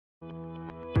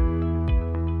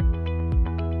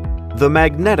The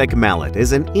Magnetic Mallet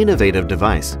is an innovative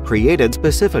device created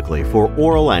specifically for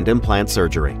oral and implant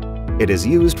surgery. It is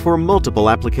used for multiple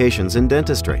applications in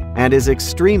dentistry and is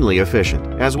extremely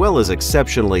efficient as well as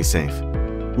exceptionally safe.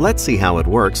 Let's see how it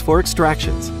works for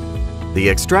extractions. The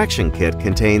extraction kit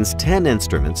contains 10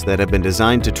 instruments that have been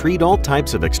designed to treat all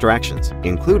types of extractions,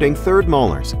 including third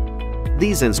molars.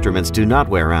 These instruments do not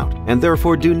wear out and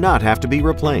therefore do not have to be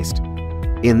replaced.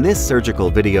 In this surgical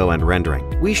video and rendering,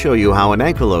 we show you how an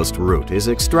ankylosed root is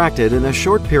extracted in a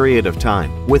short period of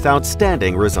time with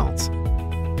outstanding results.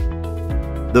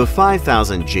 The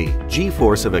 5000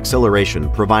 G-force of acceleration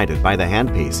provided by the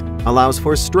handpiece allows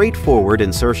for straightforward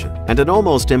insertion and an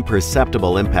almost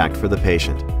imperceptible impact for the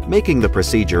patient, making the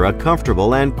procedure a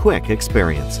comfortable and quick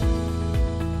experience.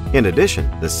 In addition,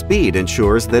 the speed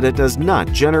ensures that it does not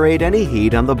generate any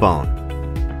heat on the bone.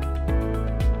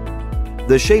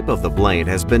 The shape of the blade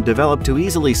has been developed to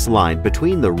easily slide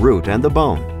between the root and the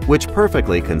bone, which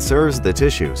perfectly conserves the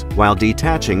tissues while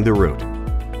detaching the root.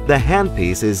 The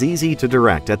handpiece is easy to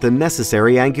direct at the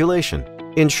necessary angulation,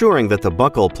 ensuring that the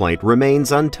buccal plate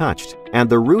remains untouched and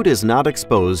the root is not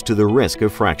exposed to the risk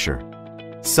of fracture.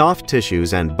 Soft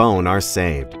tissues and bone are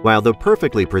saved, while the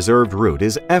perfectly preserved root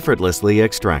is effortlessly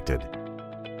extracted.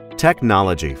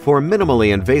 Technology for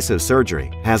minimally invasive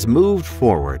surgery has moved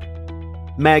forward.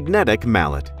 Magnetic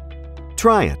Mallet.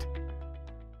 Try it.